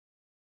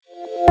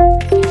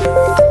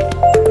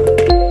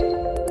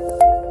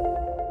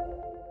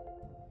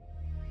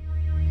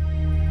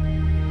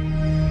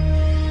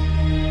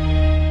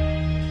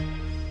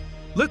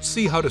Let's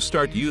see how to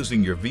start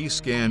using your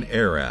Vscan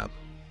Air app.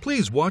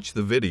 Please watch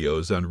the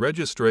videos on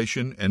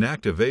registration and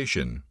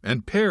activation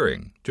and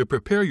pairing to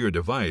prepare your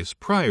device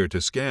prior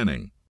to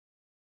scanning.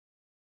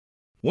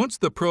 Once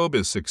the probe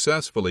is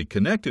successfully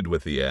connected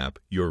with the app,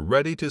 you're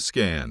ready to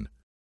scan.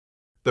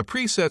 The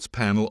Presets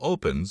panel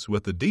opens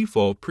with the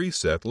default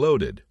preset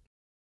loaded.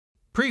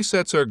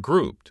 Presets are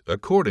grouped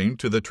according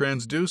to the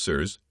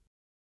transducers,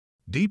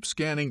 deep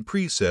scanning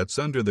presets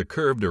under the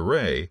curved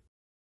array,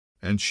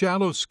 and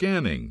shallow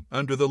scanning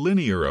under the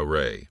linear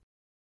array.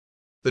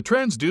 The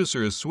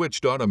transducer is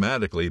switched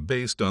automatically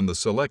based on the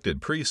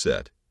selected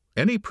preset.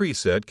 Any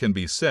preset can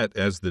be set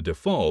as the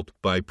default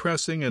by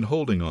pressing and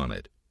holding on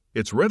it.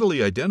 It's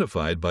readily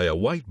identified by a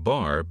white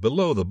bar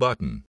below the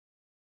button.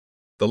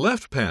 The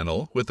left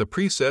panel with the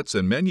presets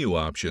and menu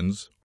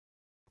options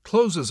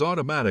closes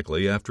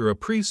automatically after a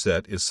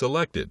preset is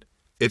selected.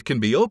 It can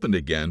be opened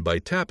again by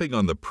tapping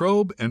on the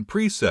Probe and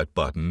Preset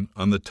button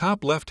on the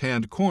top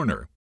left-hand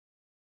corner,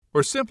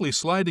 or simply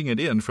sliding it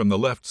in from the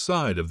left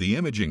side of the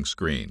imaging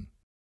screen.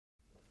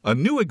 A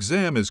new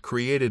exam is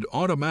created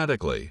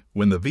automatically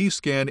when the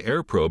Vscan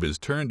Air probe is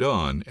turned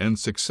on and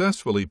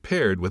successfully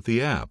paired with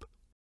the app.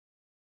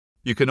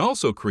 You can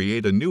also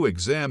create a new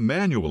exam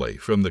manually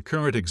from the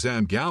current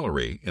exam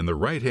gallery in the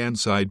right-hand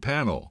side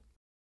panel.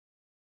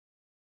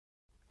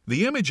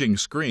 The imaging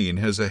screen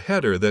has a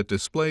header that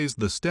displays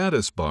the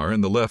status bar in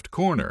the left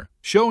corner,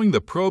 showing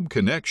the probe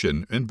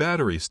connection and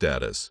battery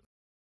status.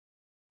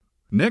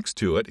 Next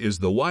to it is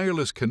the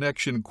wireless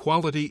connection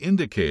quality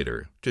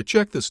indicator to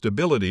check the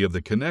stability of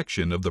the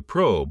connection of the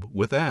probe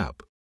with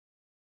app.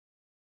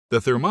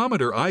 The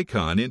thermometer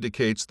icon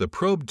indicates the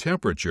probe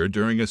temperature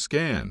during a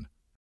scan.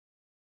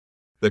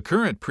 The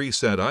current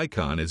preset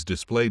icon is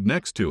displayed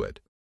next to it.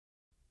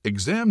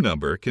 Exam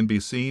number can be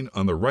seen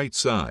on the right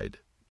side.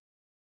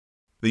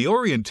 The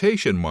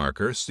orientation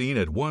marker seen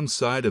at one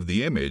side of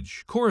the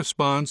image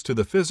corresponds to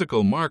the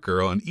physical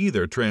marker on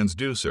either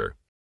transducer.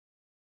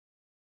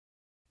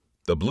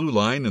 The blue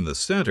line in the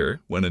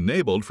center, when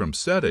enabled from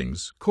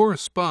Settings,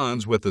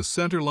 corresponds with the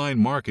centerline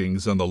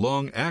markings on the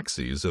long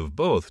axes of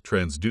both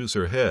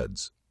transducer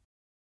heads.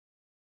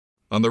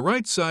 On the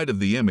right side of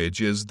the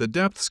image is the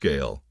depth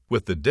scale,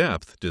 with the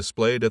depth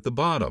displayed at the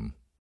bottom.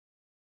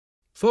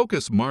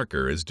 Focus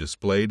marker is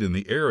displayed in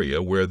the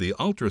area where the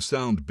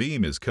ultrasound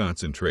beam is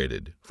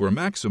concentrated for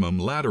maximum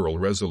lateral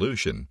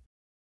resolution.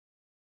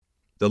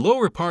 The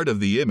lower part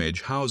of the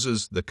image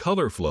houses the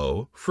color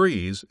flow,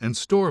 freeze, and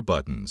store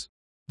buttons.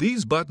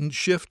 These buttons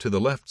shift to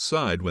the left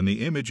side when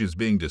the image is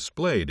being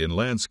displayed in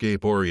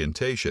landscape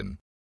orientation.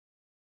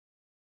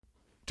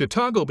 To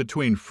toggle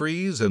between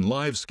freeze and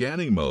live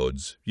scanning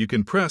modes, you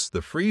can press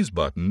the freeze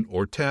button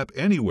or tap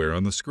anywhere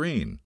on the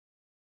screen.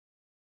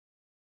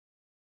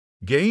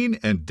 Gain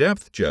and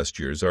depth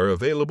gestures are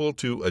available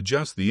to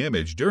adjust the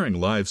image during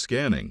live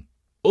scanning.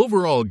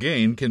 Overall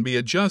gain can be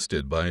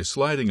adjusted by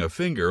sliding a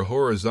finger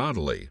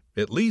horizontally,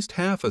 at least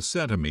half a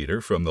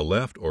centimeter from the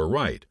left or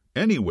right,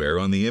 anywhere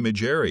on the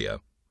image area.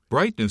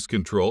 Brightness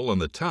control on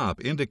the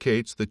top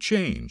indicates the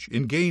change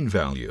in gain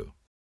value.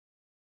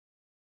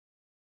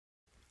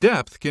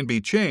 Depth can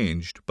be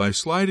changed by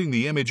sliding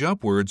the image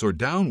upwards or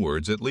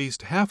downwards at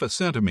least half a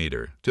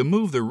centimeter to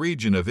move the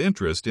region of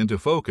interest into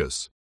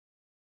focus.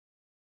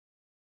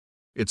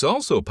 It's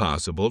also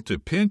possible to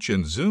pinch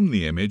and zoom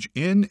the image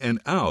in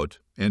and out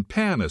and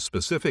pan a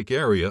specific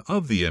area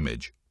of the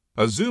image.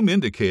 A zoom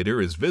indicator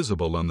is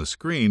visible on the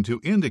screen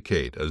to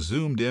indicate a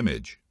zoomed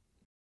image.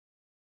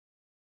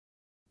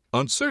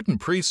 On certain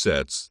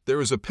presets,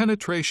 there is a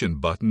penetration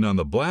button on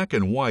the black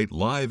and white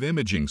live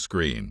imaging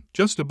screen,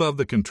 just above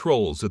the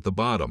controls at the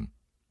bottom.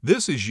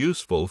 This is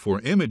useful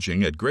for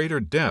imaging at greater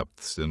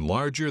depths in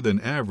larger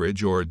than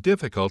average or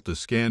difficult to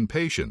scan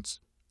patients.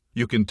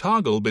 You can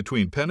toggle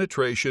between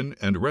penetration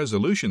and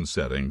resolution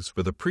settings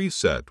for the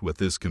preset with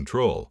this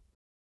control.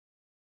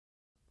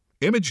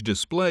 Image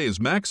display is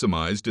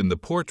maximized in the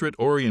portrait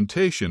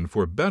orientation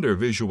for better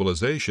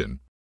visualization.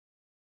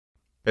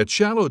 At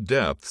shallow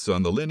depths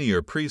on the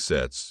linear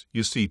presets,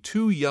 you see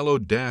two yellow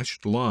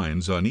dashed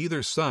lines on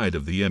either side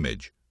of the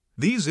image.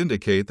 These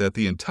indicate that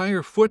the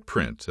entire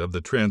footprint of the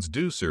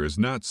transducer is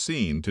not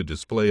seen to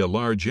display a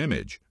large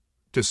image.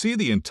 To see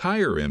the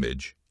entire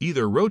image,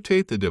 either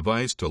rotate the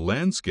device to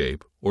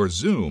landscape or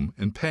zoom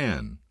and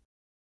pan.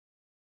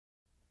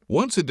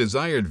 Once a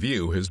desired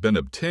view has been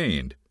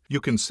obtained,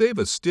 you can save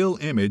a still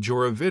image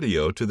or a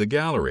video to the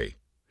gallery.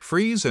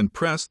 Freeze and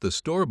press the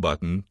Store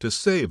button to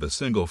save a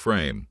single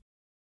frame.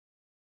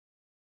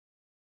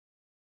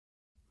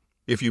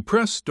 If you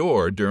press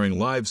Store during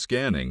live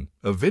scanning,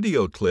 a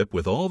video clip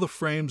with all the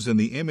frames in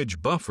the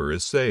image buffer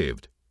is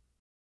saved.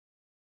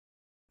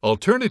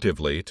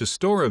 Alternatively, to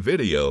store a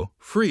video,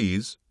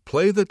 freeze,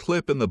 play the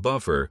clip in the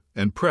buffer,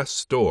 and press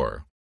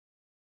Store.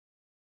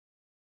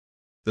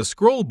 The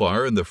scroll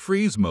bar in the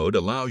freeze mode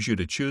allows you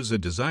to choose a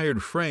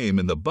desired frame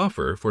in the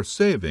buffer for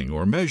saving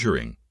or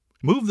measuring.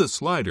 Move the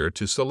slider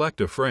to select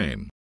a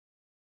frame.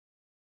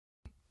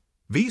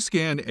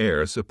 Vscan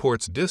Air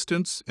supports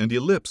distance and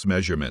ellipse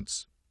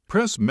measurements.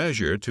 Press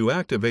Measure to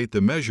activate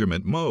the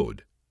measurement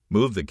mode.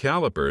 Move the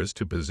calipers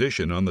to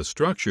position on the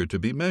structure to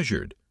be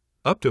measured.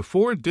 Up to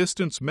 4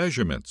 distance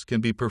measurements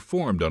can be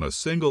performed on a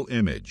single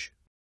image.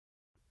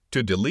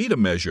 To delete a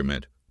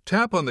measurement,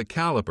 tap on the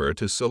caliper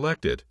to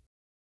select it,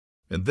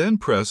 and then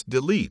press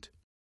Delete.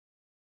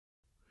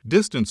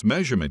 Distance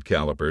measurement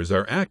calipers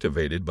are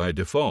activated by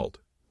default.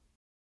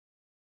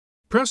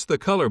 Press the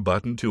Color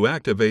button to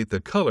activate the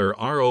Color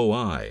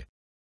ROI.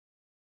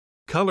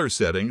 Color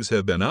settings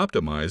have been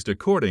optimized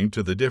according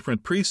to the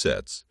different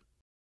presets.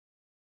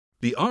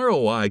 The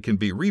ROI can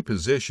be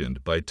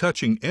repositioned by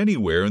touching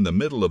anywhere in the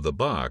middle of the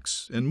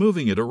box and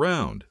moving it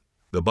around.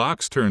 The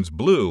box turns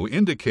blue,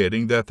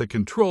 indicating that the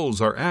controls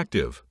are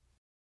active.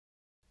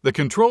 The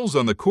controls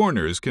on the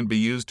corners can be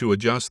used to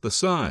adjust the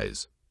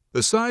size.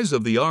 The size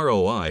of the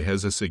ROI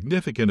has a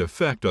significant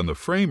effect on the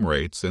frame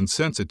rates and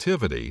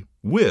sensitivity,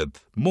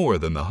 width more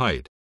than the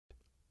height.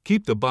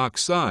 Keep the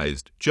box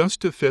sized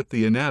just to fit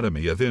the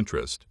anatomy of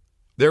interest.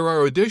 There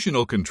are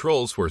additional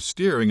controls for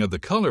steering of the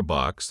color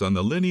box on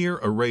the linear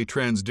array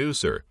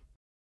transducer.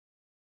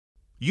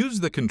 Use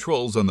the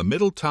controls on the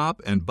middle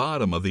top and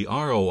bottom of the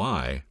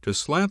ROI to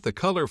slant the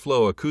color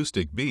flow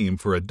acoustic beam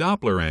for a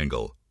Doppler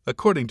angle,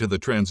 according to the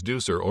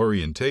transducer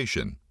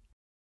orientation.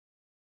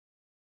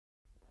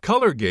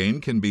 Color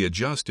gain can be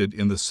adjusted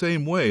in the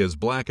same way as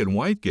black and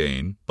white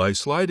gain by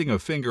sliding a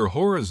finger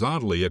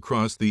horizontally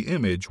across the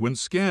image when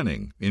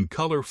scanning in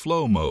color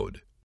flow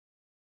mode.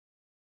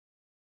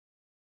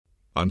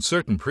 On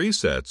certain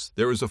presets,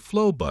 there is a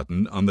flow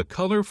button on the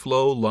Color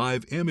Flow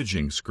Live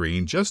imaging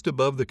screen just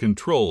above the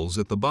controls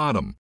at the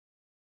bottom.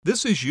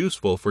 This is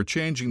useful for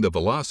changing the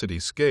velocity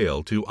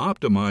scale to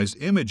optimize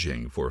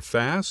imaging for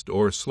fast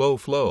or slow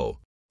flow,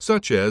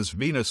 such as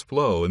venous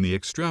flow in the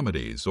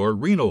extremities or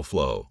renal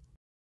flow.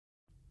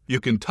 You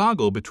can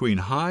toggle between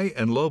high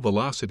and low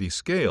velocity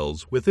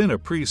scales within a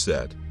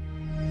preset.